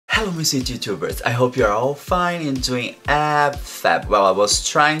Hello my sweet YouTubers, I hope you're all fine and doing fab. Well, I was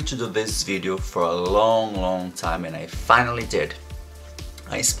trying to do this video for a long time and I finally did.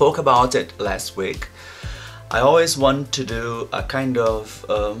 I spoke about it last week. I always want to do a kind of,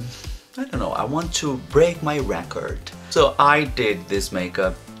 I don't know, I want to break my record. So I did this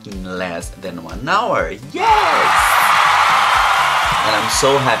makeup in less than 1 hour, yes! And I'm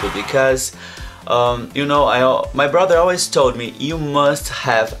so happy because you know, my brother always told me you must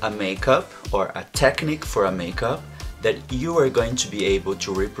have a makeup or a technique for a makeup that you are going to be able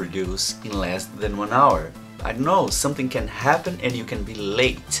to reproduce in less than 1 hour. I don't know, something can happen and you can be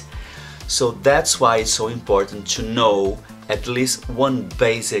late. So that's why it's so important to know at least one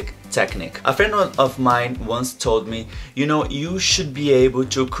basic technique. A friend of mine once told me, you know, you should be able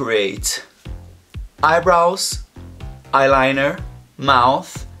to create eyebrows, eyeliner,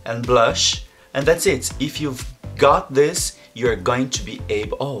 mouth and blush. And that's it. If you've got this, you're going to be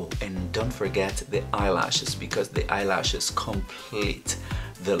able... Oh, and don't forget the eyelashes, because the eyelashes complete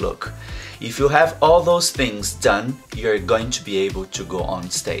the look. If you have all those things done, you're going to be able to go on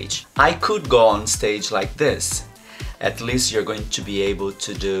stage. I could go on stage like this. At least you're going to be able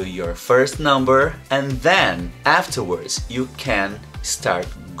to do your first number, and then afterwards you can start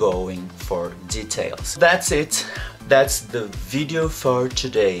going for details. That's it. That's the video for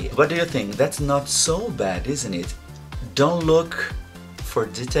today. What do you think? That's not so bad, isn't it? Don't look for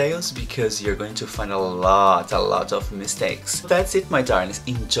details because you're going to find a lot of mistakes. That's it, my darlings.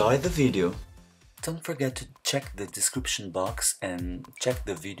 Enjoy the video. Don't forget to check the description box and check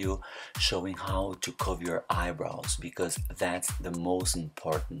the video showing how to cover your eyebrows, because that's the most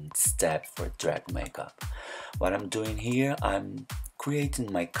important step for drag makeup. What I'm doing here, I'm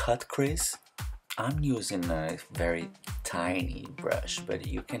creating my cut crease. I'm using a very tiny brush, but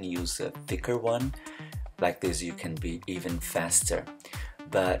you can use a thicker one. Like this you can be even faster.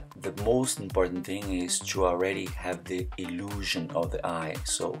 But the most important thing is to already have the illusion of the eye,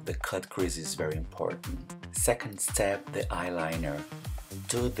 so the cut crease is very important. Second step, the eyeliner.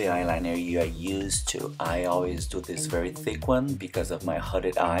 Do the eyeliner you are used to. I always do this very thick one because of my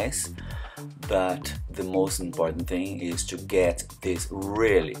hooded eyes, but the most important thing is to get this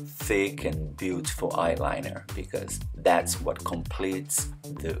really thick and beautiful eyeliner, because that's what completes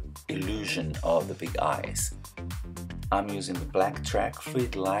the illusion of the big eyes. I'm using the Black Track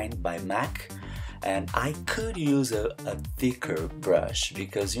Fluid Line by MAC, and I could use a thicker brush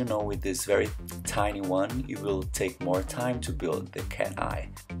because, you know, with this very tiny one it will take more time to build the cat eye.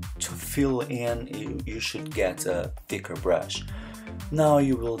 To fill in, you should get a thicker brush. Now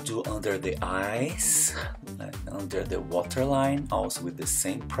you will do under the eyes, under the waterline, also with the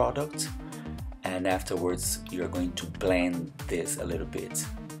same product, and afterwards you're going to blend this a little bit,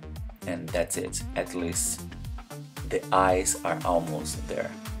 and that's it. At least the eyes are almost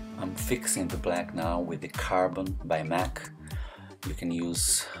there. I'm fixing the black now with the Carbon by MAC. You can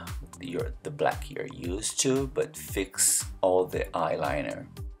use the black you're used to, but fix all the eyeliner.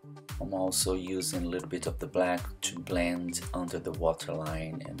 I'm also using a little bit of the black to blend under the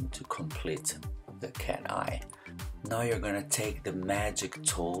waterline and to complete the cat eye. Now you're gonna take the magic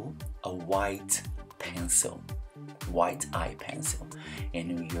tool, a white pencil, white eye pencil,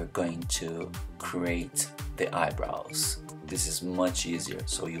 and you're going to create the eyebrows. This is much easier,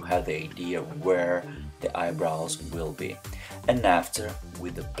 so you have the idea where the eyebrows will be. And after,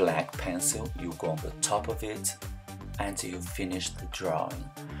 with the black pencil, you go on the top of it until you finish the drawing.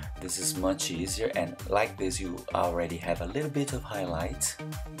 This is much easier, and like this you already have a little bit of highlight.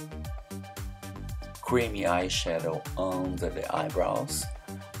 Creamy eyeshadow under the eyebrows,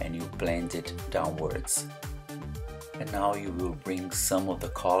 and you blend it downwards. And now you will bring some of the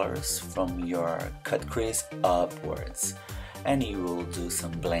colors from your cut crease upwards, and you will do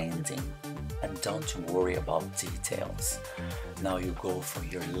some blending. And don't worry about details. Now you go for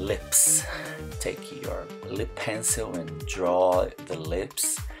your lips. Take your lip pencil and draw the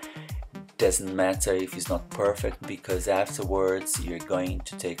lips. Doesn't matter if it's not perfect, because afterwards you're going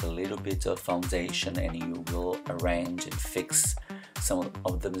to take a little bit of foundation and you will arrange and fix some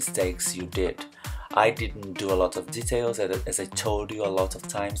of the mistakes you did. I didn't do a lot of details, as I told you a lot of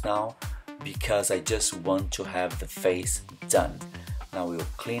times now, because I just want to have the face done. Now we'll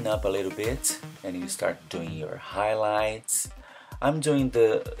clean up a little bit and you start doing your highlights. I'm doing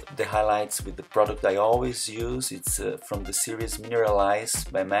the highlights with the product I always use. It's from the series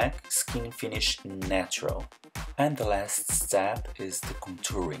Mineralized by MAC, Skin Finish Natural. And the last step is the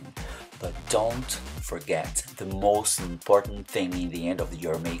contouring. But don't forget, the most important thing in the end of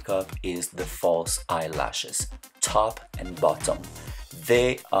your makeup is the false eyelashes, top and bottom.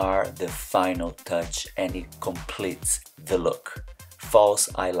 They are the final touch and it completes the look. false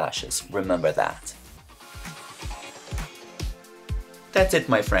eyelashes. Remember that. That's it,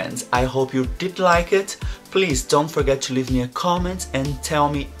 my friends. I hope you did like it. Please don't forget to leave me a comment and tell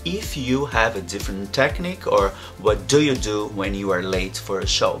me if you have a different technique or what do you do when you are late for a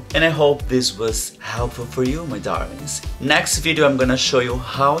show. And I hope this was helpful for you, my darlings. Next video I'm gonna show you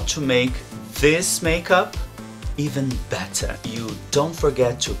how to make this makeup even better. You don't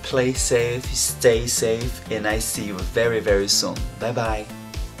forget to play safe, stay safe, and I see you very, very soon. Bye bye.